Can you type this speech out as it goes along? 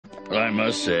I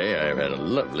must say, I've had a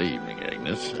lovely evening,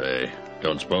 Agnes. I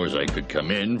don't suppose I could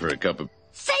come in for a cup of...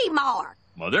 Seymour!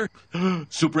 Mother?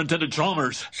 Superintendent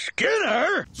Chalmers.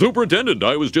 Skinner! Superintendent,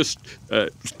 I was just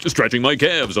stretching my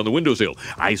calves on the windowsill.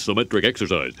 Isometric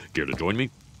exercise. Care to join me?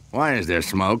 Why is there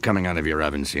smoke coming out of your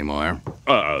oven, Seymour?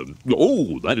 Oh,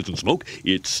 that isn't smoke.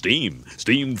 It's steam.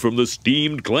 Steam from the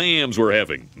steamed clams we're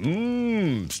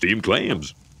having. Steamed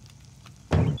clams.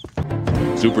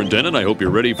 Superintendent, I hope you're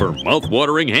ready for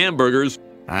mouth-watering hamburgers.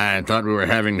 I thought we were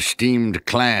having steamed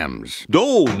clams.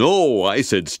 No, I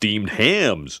said steamed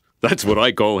hams. That's what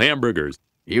I call hamburgers.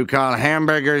 You call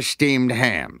hamburgers steamed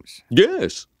hams?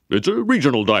 Yes, it's a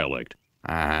regional dialect.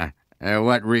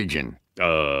 What region?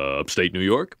 Upstate New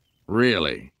York.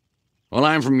 Really? Well,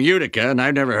 I'm from Utica, and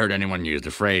I've never heard anyone use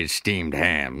the phrase steamed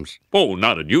hams. Oh,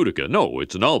 not in Utica. No,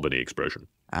 it's an Albany expression.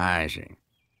 I see.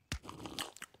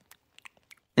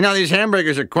 You know, these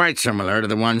hamburgers are quite similar to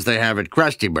the ones they have at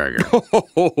Krusty Burger.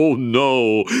 Oh,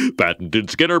 no. Patented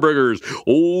Skinner Burgers.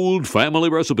 Old family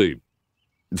recipe.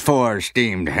 For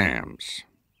steamed hams.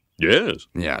 Yes.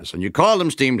 Yes, and you call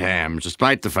them steamed hams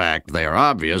despite the fact they are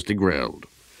obviously grilled.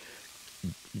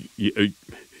 You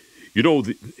know,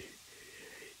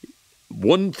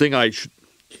 one thing I should...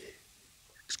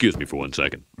 Excuse me for 1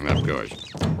 second. Of course.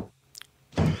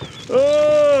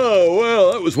 Oh,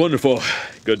 well, that was wonderful.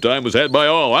 Good time was had by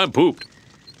all. I'm pooped.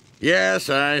 Yes,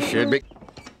 I should be.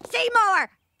 Seymour!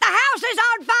 The house is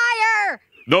on fire!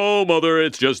 No, Mother,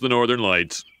 it's just the Northern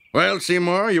Lights. Well,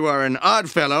 Seymour, you are an odd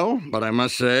fellow, but I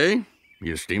must say,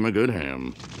 you steam a good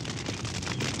ham.